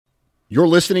You're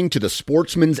listening to the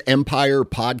Sportsman's Empire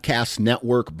Podcast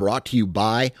Network, brought to you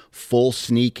by Full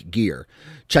Sneak Gear.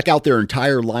 Check out their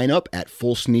entire lineup at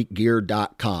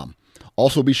fullsneakgear.com.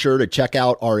 Also be sure to check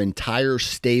out our entire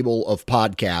stable of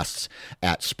podcasts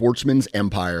at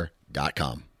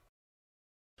sportsmansempire.com.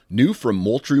 New from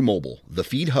Moultrie Mobile, the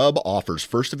Feed Hub offers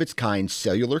first-of-its-kind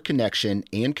cellular connection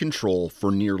and control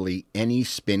for nearly any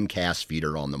spin cast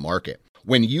feeder on the market.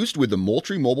 When used with the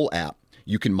Moultrie Mobile app,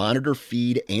 you can monitor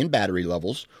feed and battery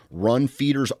levels, run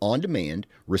feeders on demand,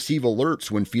 receive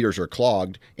alerts when feeders are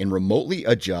clogged, and remotely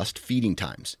adjust feeding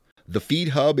times. The Feed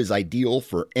Hub is ideal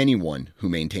for anyone who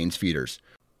maintains feeders.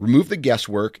 Remove the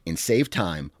guesswork and save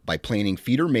time by planning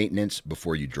feeder maintenance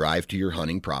before you drive to your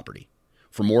hunting property.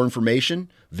 For more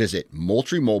information, visit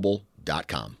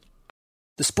MoultrieMobile.com.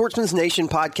 The Sportsman's Nation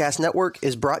Podcast Network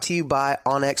is brought to you by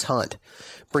onX Hunt.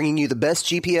 Bringing you the best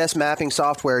GPS mapping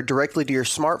software directly to your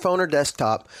smartphone or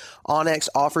desktop, onX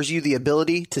offers you the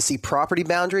ability to see property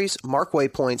boundaries, mark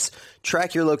waypoints,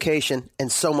 track your location,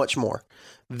 and so much more.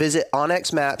 Visit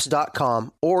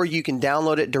onxmaps.com, or you can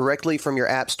download it directly from your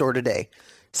app store today.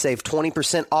 Save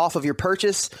 20% off of your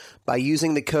purchase by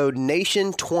using the code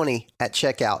NATION20 at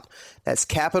checkout. That's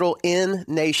capital N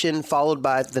Nation followed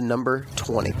by the number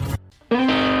 20.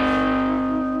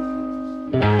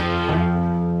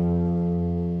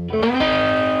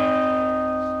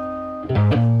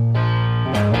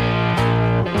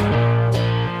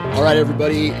 All right,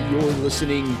 everybody, you're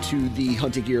listening to the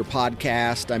Hunting Gear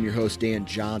Podcast. I'm your host, Dan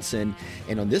Johnson,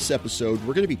 and on this episode,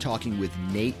 we're going to be talking with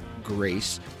Nate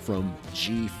Grace from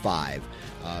G5.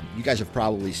 You guys have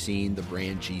probably seen the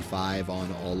brand G5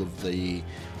 on all of the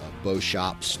bow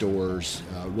shop stores,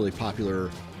 really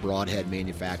popular broadhead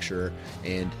manufacturer,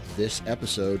 and this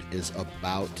episode is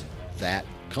about that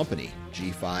company,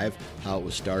 G5, how it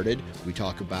was started. We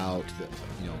talk about the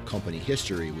company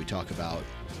history, we talk about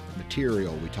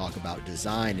material, we talk about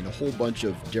design, and a whole bunch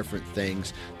of different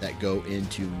things that go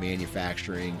into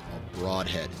manufacturing a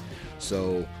broadhead.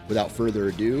 So without further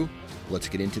ado, let's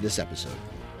get into this episode.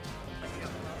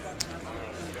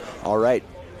 All right,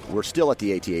 we're still at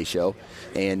the ATA show,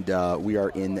 and we are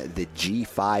in the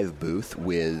G5 booth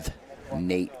with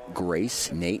Nate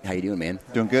Grace. Nate, how you doing, man?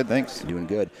 Doing good, thanks. Doing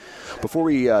good. Before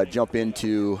we jump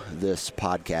into this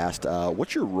podcast,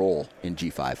 what's your role in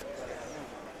G5?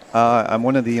 I'm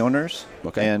one of the owners,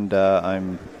 okay, and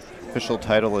I'm official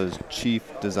title is Chief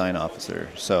Design Officer.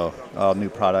 So all new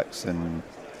products and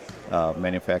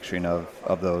manufacturing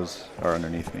of those are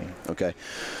underneath me. Okay,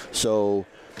 so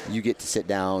you get to sit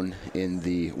down in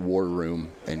the war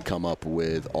room and come up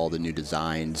with all the new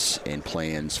designs and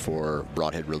plans for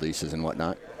broadhead releases and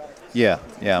whatnot? Yeah,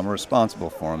 I'm responsible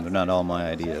for them. They're not all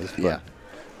my ideas, but yeah.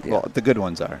 Well, the good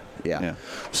ones are. Yeah.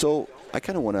 So I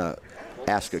kind of want to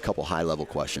ask a couple high-level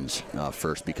questions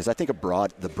first, because I think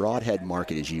the broadhead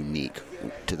market is unique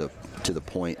to the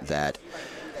point that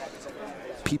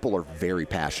people are very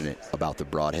passionate about the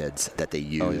broadheads that they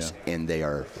use, and they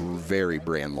are very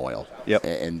brand loyal. Yep.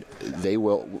 And they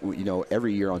will,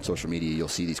 every year on social media, you'll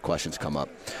see these questions come up: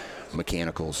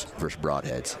 mechanicals versus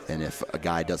broadheads. And if a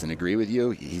guy doesn't agree with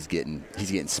you, he's getting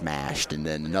smashed. And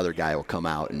then another guy will come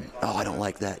out and, I don't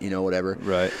like that, whatever.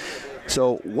 Right.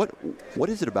 So what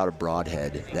is it about a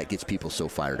broadhead that gets people so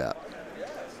fired up?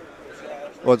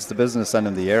 Well, it's the business end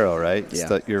of the arrow, right? It's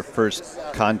Yeah. your first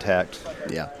contact,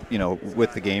 Yeah.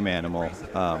 with the game animal.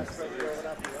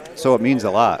 So it means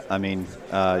a lot. I mean,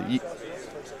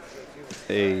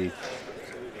 it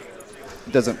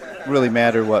doesn't really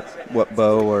matter what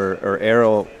bow or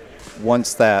arrow.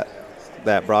 Once that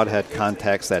broadhead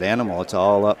contacts that animal, it's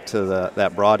all up to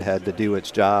that broadhead to do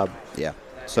its job. Yeah.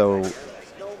 So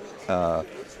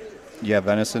you have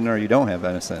venison or you don't have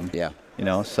venison. Yeah.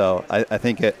 So I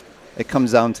think it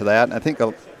comes down to that. And I think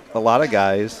a lot of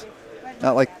guys,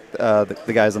 not like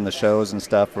the guys on the shows and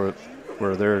stuff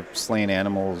where they're slaying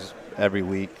animals every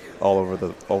week all over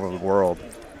the world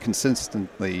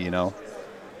consistently, A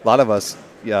lot of us,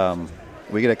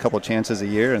 we get a couple chances a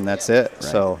year and that's it. Right.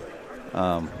 So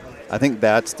I think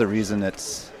that's the reason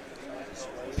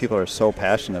people are so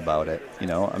passionate about it,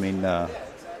 I mean,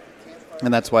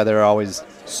 and that's why they're always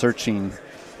searching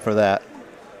for that,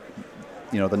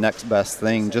 the next best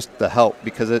thing, just to help,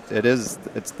 because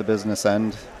it's the business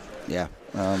end. Yeah.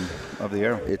 Of the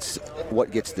arrow. It's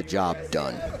what gets the job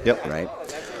done. Yep. Right.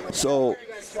 So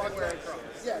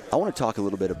I want to talk a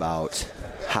little bit about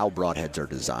how broadheads are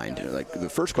designed. Like, the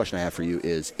first question I have for you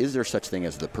is there such thing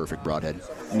as the perfect broadhead?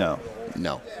 No.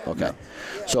 Okay. No.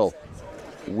 So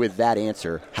with that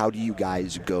answer, how do you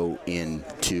guys go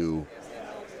into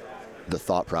the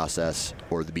thought process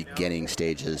or the beginning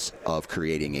stages of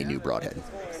creating a new broadhead?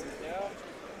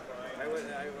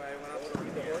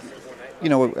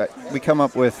 we come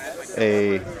up with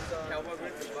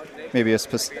maybe a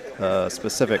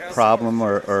specific problem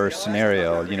or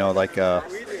scenario, like a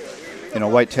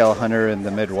whitetail hunter in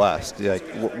the Midwest. Like,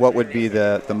 what would be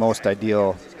the most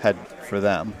ideal head for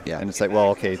them? Yeah. And it's like, well,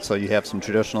 okay, so you have some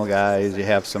traditional guys, you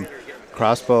have some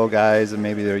crossbow guys, and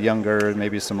maybe they're younger,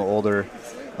 maybe some older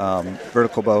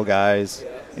vertical bow guys,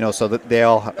 so that they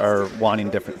all are wanting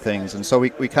different things. And so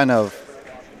we kind of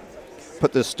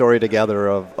put this story together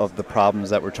of the problems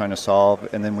that we're trying to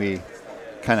solve, and then we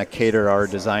kind of cater our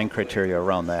design criteria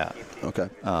around that. Okay.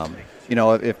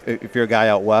 If you're a guy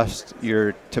out west,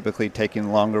 you're typically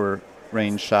taking longer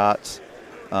range shots,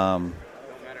 and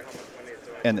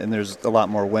there's a lot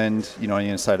more wind, on the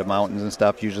inside of mountains and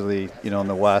stuff. Usually, in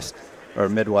the west or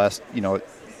Midwest,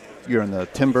 you're in the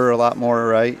timber a lot more,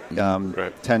 right?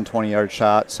 Right. 10, 20-yard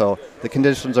shot. So the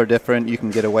conditions are different. You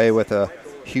can get away with a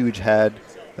huge head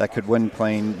that could wind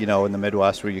plane, in the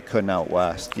Midwest where you couldn't out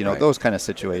west. Right. Those kind of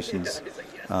situations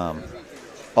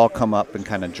all come up and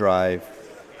kind of drive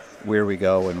where we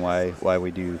go and why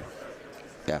we do.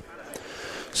 Yeah.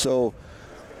 So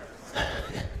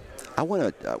I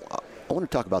want to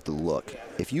talk about the look.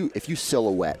 If you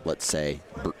silhouette, let's say,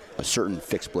 a certain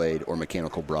fixed blade or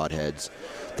mechanical broadheads,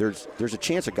 there's a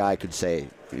chance a guy could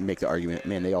make the argument,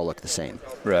 man, they all look the same.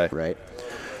 Right.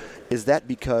 Is that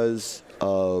because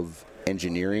of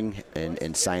engineering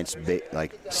and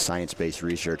science-based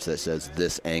research that says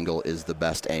this angle is the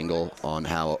best angle on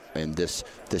how, and this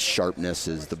sharpness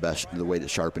is the best, the way that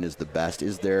sharpen is the best?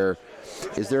 Is there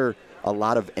a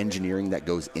lot of engineering that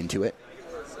goes into it?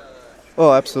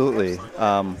 Oh, absolutely.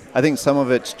 I think some of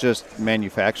it's just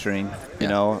manufacturing.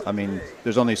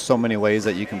 There's only so many ways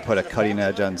that you can put a cutting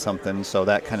edge on something, so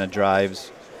that kind of drives,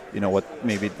 what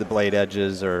maybe the blade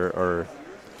edges or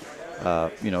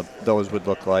those would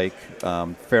look like.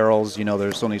 Ferrules,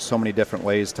 there's only so many different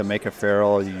ways to make a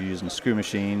ferrule. You're using screw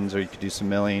machines, or you could do some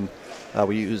milling.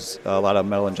 We use a lot of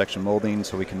metal injection molding,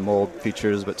 so we can mold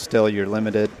features, but still you're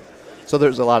limited. So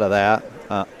there's a lot of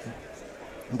that.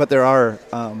 But there are,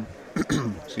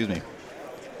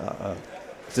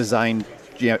 design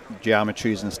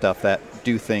geometries and stuff that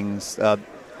do things.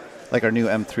 Like our new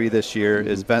M3 this year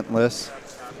is ventless.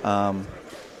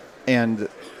 And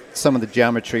some of the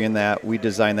geometry in that, we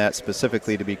designed that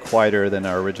specifically to be quieter than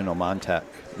our original Montec.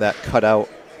 That cutout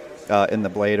in the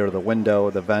blade or the window,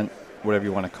 the vent, whatever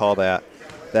you want to call that,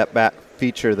 that back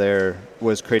feature there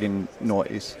was creating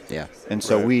noise. Yeah. And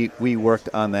so we worked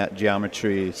on that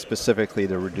geometry specifically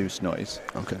to reduce noise.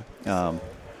 Okay.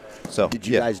 So did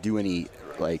you guys do any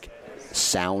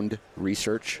sound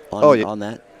research on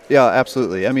that? Yeah,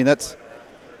 absolutely. I mean, that's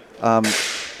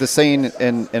the saying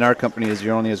in our company is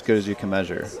you're only as good as you can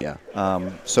measure. Yeah.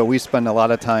 So we spend a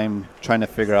lot of time trying to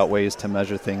figure out ways to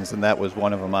measure things, and that was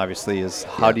one of them, obviously, is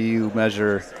how do you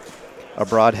measure a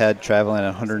broadhead traveling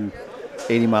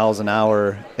 180 miles an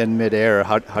hour in midair?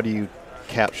 How do you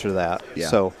capture that? Yeah.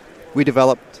 So we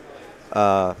developed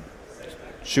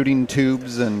shooting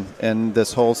tubes and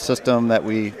this whole system that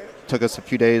took us a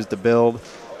few days to build.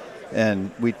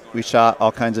 And we shot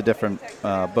all kinds of different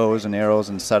bows and arrows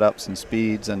and setups and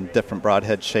speeds and different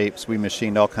broadhead shapes. We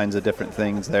machined all kinds of different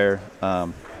things there.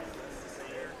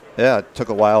 It took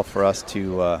a while for us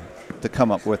to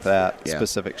come up with that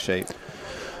specific shape.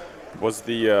 Was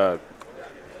the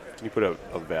can you put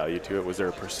a value to it? Was there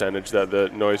a percentage that the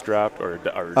noise dropped, or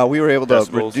we were able decibels?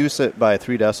 To reduce it by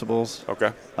 3 decibels.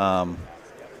 Okay.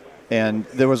 And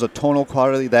there was a tonal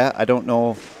quality that I don't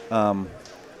know.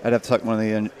 I'd have to talk to one of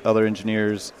the other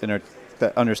engineers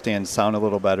that understand sound a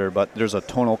little better, but there's a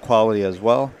tonal quality as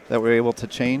well that we're able to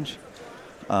change.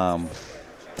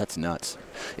 That's nuts.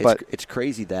 It's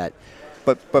crazy that.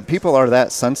 But people are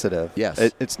that sensitive. Yes.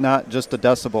 It's not just a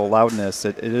decibel loudness.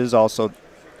 It is also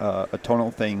a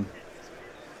tonal thing,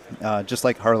 just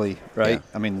like Harley, right?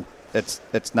 Yeah. I mean,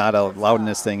 it's not a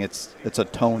loudness thing. It's a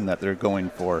tone that they're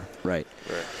going for. Right.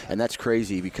 And that's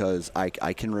crazy because I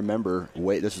can remember,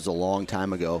 this was a long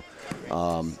time ago,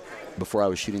 before I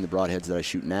was shooting the broadheads that I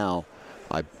shoot now.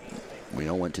 I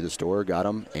went to the store, got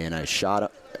them, and I shot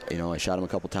them a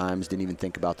couple times, didn't even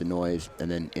think about the noise,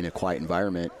 and then in a quiet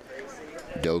environment,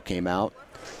 doe came out,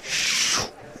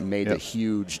 made a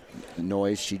huge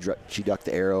noise. She ducked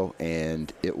the arrow,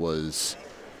 and it was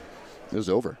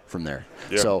over from there.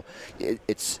 Yeah. So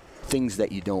it's things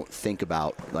that you don't think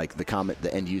about, like the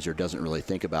end user doesn't really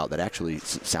think about, that actually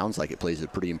sounds like it plays a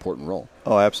pretty important role.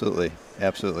 Oh, absolutely.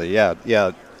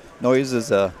 Yeah. Noise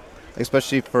is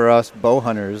especially for us bow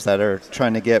hunters that are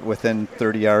trying to get within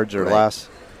 30 yards or less.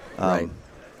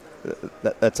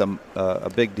 That's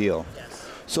a big deal.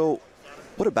 So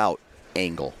what about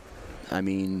angle? I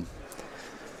mean,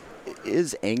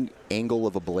 is angle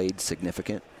of a blade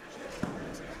significant?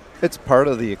 It's part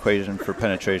of the equation for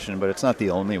penetration, but it's not the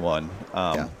only one.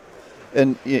 Yeah.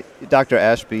 And Dr.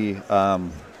 Ashby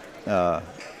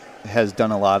has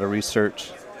done a lot of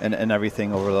research and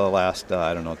everything over the last,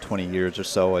 20 years or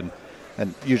so. And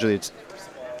usually it's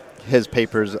his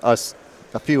papers. A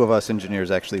few of us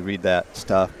engineers actually read that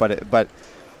stuff.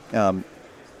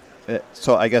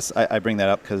 So I guess I bring that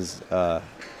up because I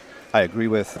agree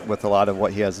with a lot of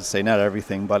what he has to say. Not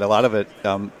everything, but a lot of it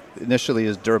initially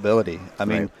is durability. I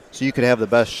mean, Right. So you could have the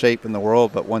best shape in the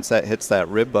world, but once that hits that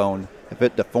rib bone, if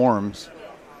it deforms,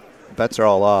 bets are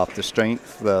all off. The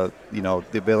strength, the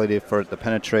ability for it to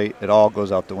penetrate, it all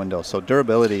goes out the window. So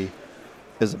durability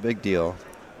is a big deal.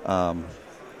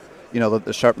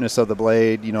 The sharpness of the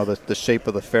blade, the shape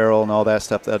of the ferrule and all that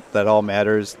stuff, that all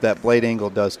matters. That blade angle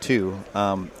does too.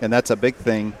 And that's a big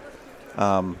thing.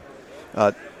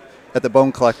 At the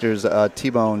Bone Collectors,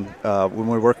 T-Bone, when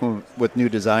we're working with new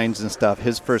designs and stuff,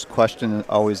 his first question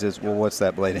always is, well, what's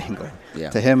that blade angle? Yeah.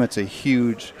 To him, it's a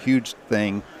huge, huge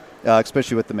thing,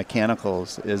 especially with the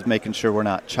mechanicals, is making sure we're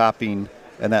not chopping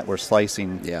and that we're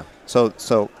slicing. Yeah. So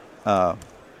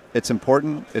it's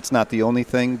important. It's not the only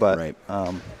thing, but Right.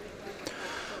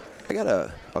 I got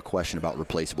a question about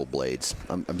replaceable blades.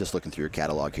 I'm just looking through your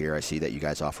catalog here. I see that you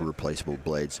guys offer replaceable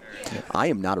blades. Yeah. I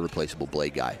am not a replaceable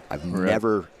blade guy. I've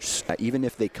never, even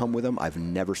if they come with them, I've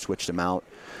never switched them out.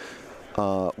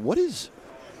 What is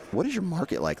your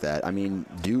market like that? I mean,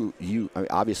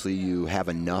 obviously you have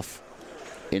enough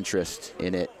interest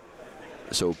in it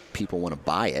so people want to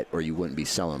buy it, or you wouldn't be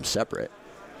selling them separate.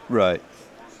 Right.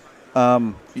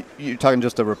 You're talking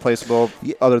just a replaceable,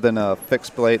 other than a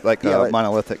fixed blade, like a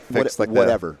monolithic fix, like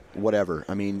whatever.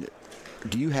 I mean,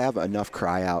 do you have enough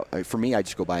cry out? For me, I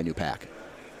just go buy a new pack.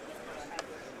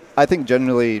 I think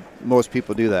generally most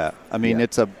people do that. I mean,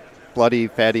 It's a bloody,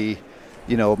 fatty,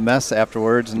 mess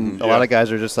afterwards, and a lot of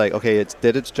guys are just like, okay, it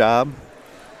did its job.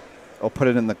 I'll put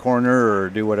it in the corner or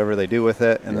do whatever they do with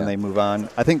it, and then they move on.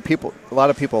 I think a lot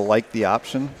of people like the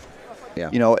option. Yeah.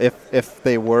 If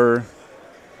they were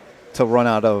to run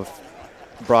out of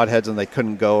broadheads and they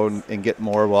couldn't go and get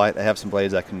more, well, I have some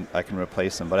blades I can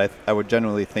replace them. But I would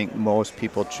generally think most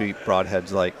people treat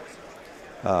broadheads like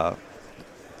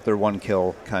they're one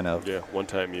kill kind of. Yeah,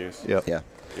 one-time use. Yep. Yeah.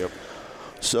 Yep.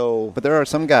 So, but there are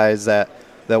some guys that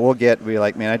will be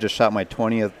like, man, I just shot my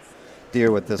 20th deer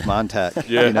with this Montec.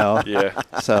 Yeah. Yeah.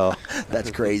 So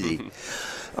that's crazy.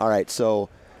 All right, so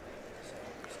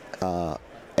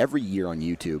every year on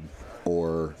YouTube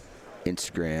or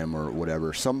Instagram or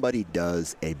whatever, somebody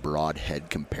does a broadhead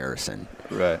comparison.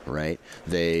 Right.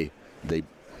 They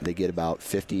get about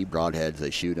 50 broadheads.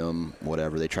 They shoot them,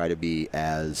 whatever. They try to be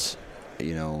as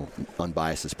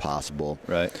unbiased as possible.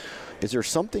 Right. Is there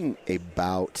something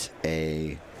about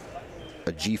a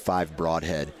G5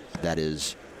 broadhead that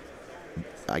is,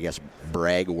 I guess,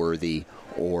 brag-worthy,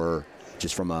 or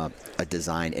just from a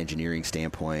design engineering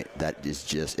standpoint that is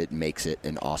just, it makes it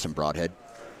an awesome broadhead?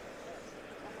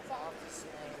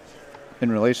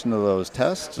 In relation to those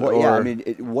tests? Well, yeah, I mean,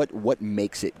 what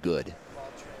makes it good?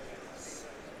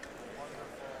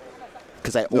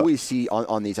 Because I always see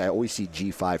on these, I always see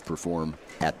G5 perform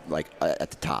at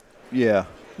the top. Yeah.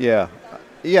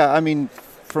 I mean,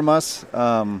 from us,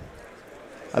 I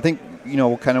think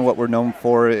kind of what we're known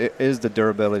for is the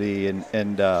durability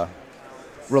and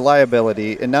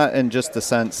reliability, and not in just the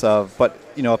sense of, but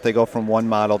if they go from one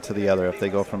model to the other, if they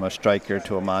go from a Striker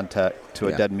to a Montec to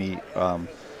a Dead Meat.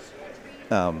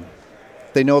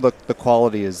 They know the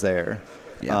quality is there,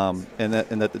 and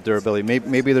that the durability.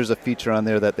 Maybe there's a feature on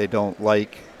there that they don't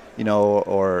like,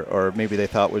 or maybe they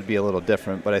thought would be a little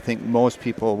different. But I think most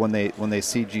people, when they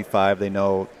see G5, they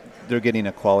know they're getting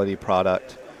a quality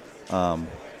product, and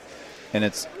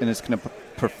it's going to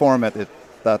perform at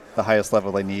the highest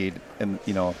level they need, and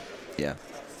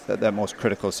that most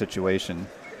critical situation.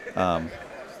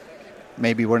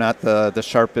 Maybe we're not the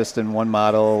sharpest in one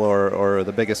model or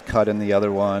the biggest cut in the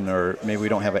other one, or maybe we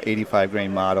don't have an 85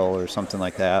 grain model or something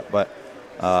like that. But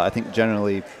I think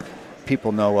generally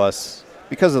people know us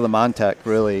because of the Montec,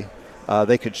 really.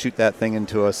 They could shoot that thing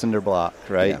into a cinder block,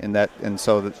 right? Yeah. And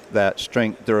so that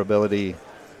strength, durability,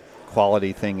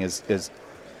 quality thing is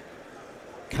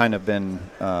kind of been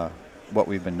what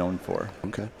we've been known for.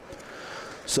 Okay.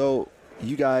 So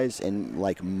you guys, and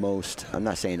like most, I'm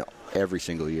not saying every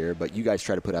single year, but you guys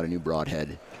try to put out a new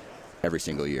broadhead every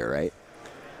single year, right?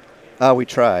 We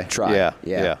try.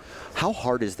 Yeah. How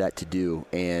hard is that to do?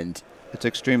 And it's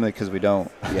extremely, because we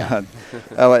don't. Yeah.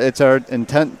 It's our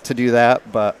intent to do that,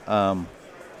 but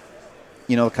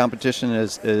the competition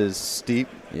is steep,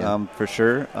 Yeah. for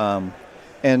sure.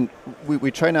 And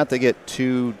we try not to get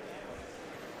too.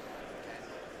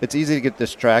 It's easy to get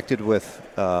distracted with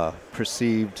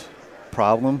perceived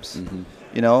problems,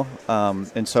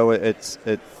 and so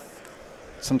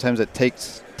sometimes it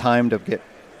takes time to get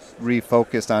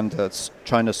refocused on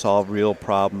trying to solve real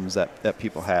problems that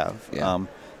people have. Yeah.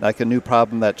 Like a new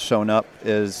problem that's shown up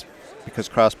is because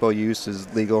crossbow use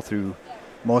is legal through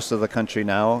most of the country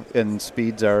now, and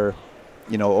speeds are,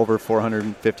 over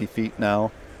 450 feet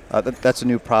now. That's a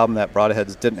new problem that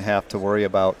broadheads didn't have to worry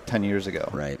about 10 years ago.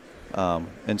 Right.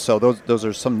 And so those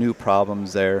are some new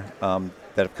problems there that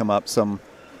have come up. Some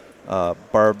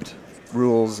barbed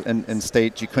rules in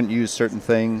states you couldn't use certain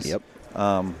things. Yep.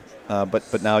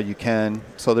 But now you can.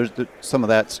 So there's some of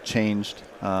that's changed.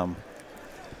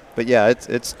 But yeah,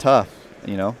 it's tough,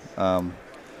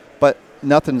 but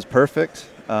nothing's perfect.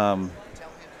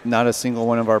 Not a single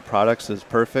one of our products is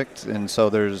perfect, and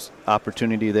so there's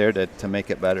opportunity there to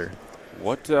make it better.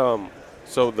 What?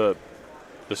 So the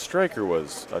Striker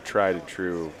was a tried and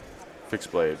true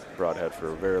fixed blade broadhead for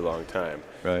a very long time.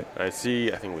 Right. I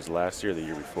think it was last year, the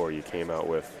year before, you came out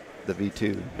with The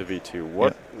V2. the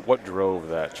V2. What drove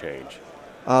that change?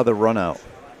 The run out.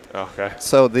 Okay.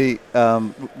 So the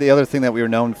other thing that we were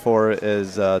known for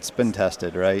is spin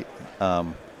tested, right?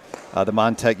 The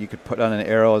Montec you could put on an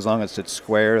arrow as long as it's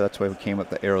square. That's why we came with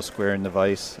the arrow squaring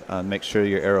device. Make sure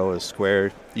your arrow is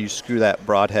square. You screw that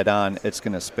broadhead on, it's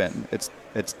going to spin.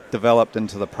 It's developed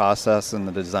into the process and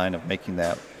the design of making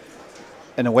that.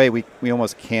 In a way, we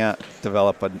almost can't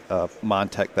develop a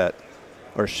Montec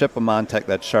or ship a Montec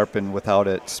that's sharpened without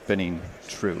it spinning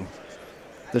true.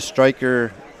 The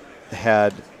Striker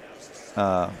had,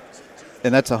 and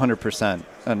that's 100%,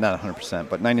 not 100%,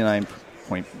 but 99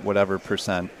 point whatever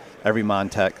percent. Every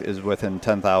Montec is within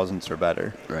 10 thousandths or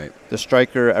better. Right. The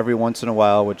Striker, every once in a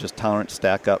while, would just tolerance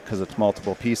stack up because it's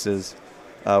multiple pieces.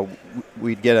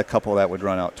 We'd get a couple that would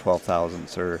run out 12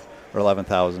 thousandths or 11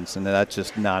 thousandths, and that's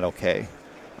just not okay.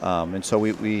 And so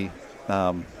we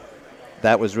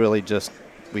that was really just,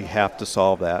 we have to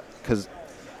solve that, because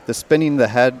the spinning the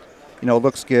head,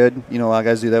 looks good. A lot of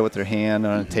guys do that with their hand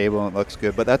on a table and it looks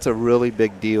good, but that's a really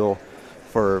big deal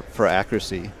for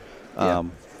accuracy. Yeah.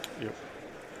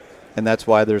 And that's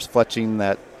why there's fletching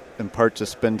that imparts a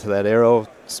spin to that arrow.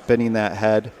 Spinning that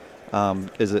head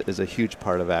is a huge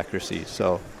part of accuracy.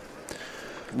 So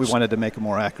we wanted to make a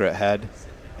more accurate head,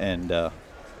 and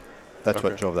that's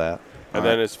what drove that. And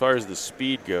then as far as the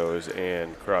speed goes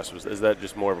and cross, is that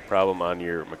just more of a problem on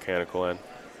your mechanical end?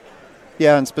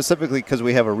 Yeah, and specifically because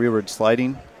we have a rearward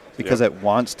sliding, because it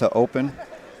wants to open.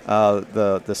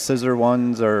 The scissor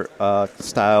ones are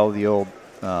style the old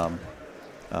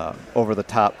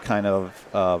over-the-top kind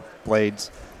of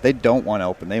blades. They don't want to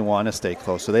open. They want to stay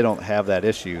close, so they don't have that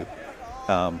issue.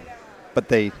 But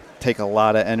they take a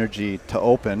lot of energy to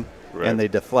open, and they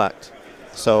deflect.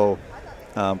 So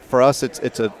for us,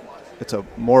 it's a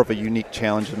more of a unique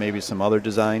challenge than maybe some other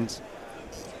designs.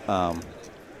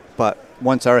 But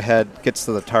once our head gets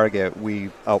to the target, we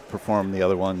outperform the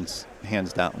other ones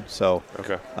hands down. So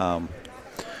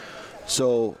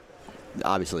So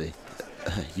obviously,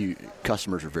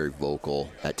 customers are very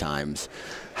vocal at times.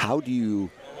 How do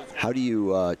you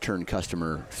turn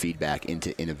customer feedback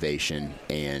into innovation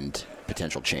and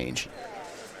potential change?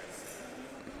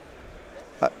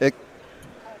 A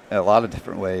lot of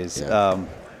different ways. Yeah.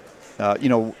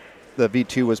 The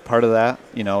V2 was part of that.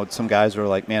 Some guys were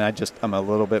like, man, I'm a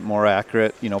little bit more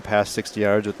accurate, past 60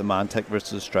 yards with the Montec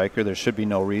versus the Striker. There should be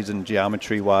no reason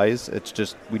geometry-wise. It's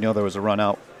just, we know there was a run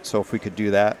out, so if we could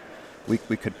do that, we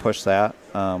could push that.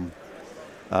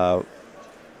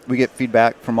 We get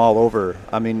feedback from all over.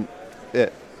 I mean,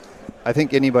 I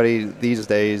think anybody these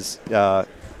days,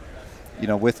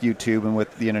 with YouTube and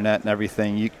with the internet and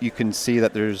everything, you can see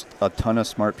that there's a ton of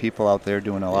smart people out there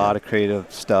doing a lot of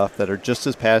creative stuff that are just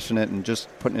as passionate and just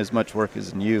putting as much work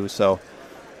as in you. So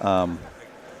to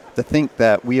think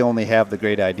that we only have the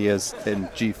great ideas in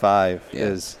G5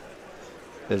 is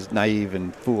naive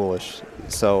and foolish.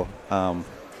 So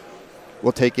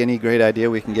we'll take any great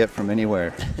idea we can get from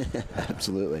anywhere.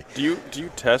 Absolutely. Do you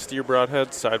test your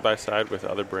broadheads side by side with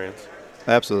other brands?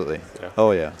 Absolutely. Yeah.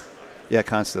 Oh yeah. Yeah,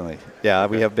 constantly. Yeah,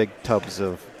 we have big tubs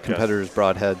of competitors'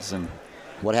 broadheads and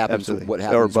What happens? absolutely.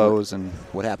 Or bows and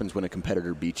what happens when a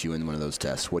competitor beats you in one of those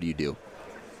tests? What do you do?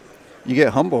 you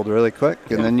get humbled really quick,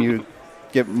 and then you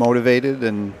get motivated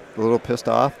and a little pissed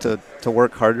off to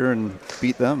work harder and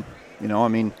beat them.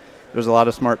 There's a lot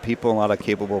of smart people and a lot of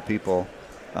capable people,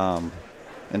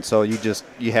 and so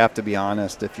you have to be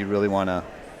honest if you really want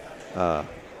to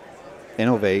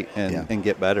innovate and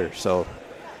get better. So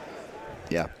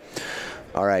Yeah.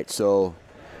 All right, so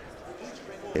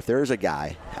if there's a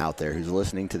guy out there who's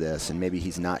listening to this and maybe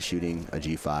he's not shooting a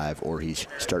G5 or he's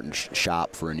starting to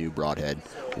shop for a new broadhead,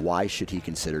 why should he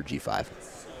consider G5?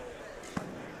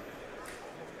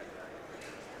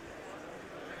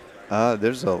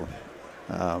 There's a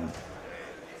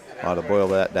how to boil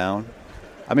that down.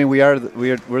 I mean, we're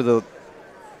the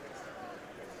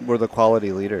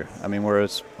quality leader. I mean, we're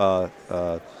a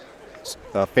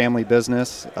family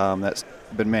business that's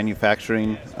been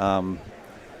manufacturing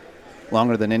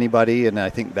longer than anybody, and I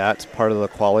think that's part of the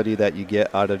quality that you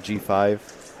get out of G5,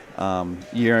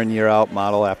 year in, year out,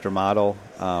 model after model.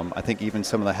 I think even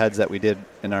some of the heads that we did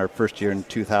in our first year in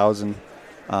 2000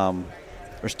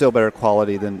 are still better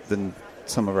quality than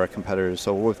some of our competitors.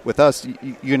 So with us,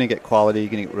 you're going to get quality, you're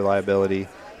going to get reliability, you're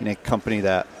going to get a company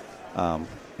that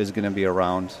is going to be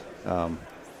around,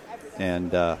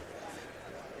 and a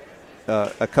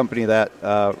company that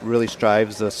really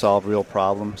strives to solve real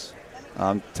problems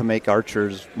to make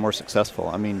archers more successful.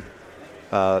 I mean,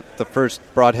 the first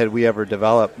broadhead we ever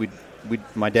developed,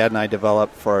 my dad and I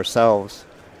developed for ourselves,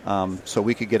 so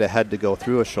we could get a head to go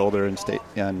through a shoulder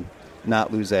and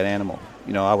not lose that animal.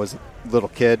 You know, I was a little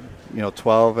kid,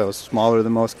 12. I was smaller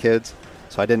than most kids,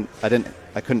 so I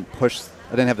couldn't push.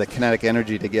 I didn't have the kinetic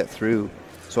energy to get through,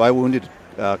 so I wounded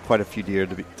quite a few deer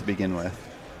to begin with,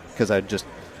 because I'd just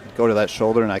go to that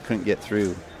shoulder and I couldn't get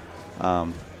through.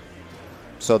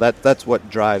 So that's what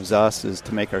drives us, is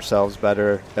to make ourselves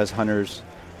better as hunters,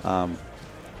 and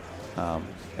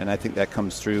I think that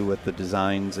comes through with the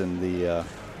designs and the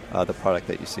product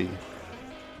that you see.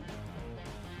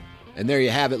 And there you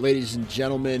have it, ladies and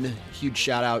gentlemen. Huge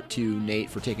shout out to Nate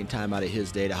for taking time out of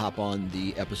his day to hop on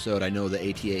the episode. I know the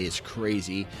ATA is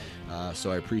crazy,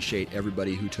 so I appreciate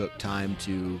everybody who took time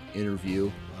to interview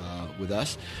with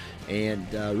us.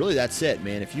 And really, that's it,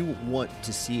 man. If you want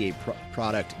to see a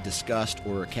product discussed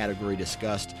or a category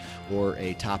discussed or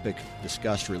a topic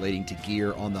discussed relating to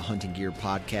gear on the Hunting Gear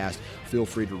podcast, feel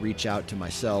free to reach out to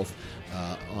myself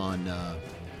on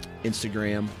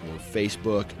Instagram or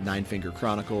Facebook, Nine Finger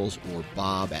Chronicles, or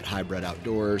Bob at Hybrid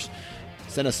Outdoors.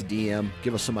 Send us a DM,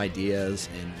 give us some ideas,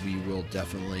 and we will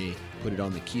definitely put it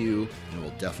on the queue, and we'll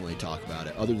definitely talk about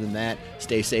it. Other than that,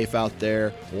 stay safe out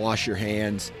there, wash your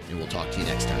hands, and we'll talk to you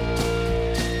next time.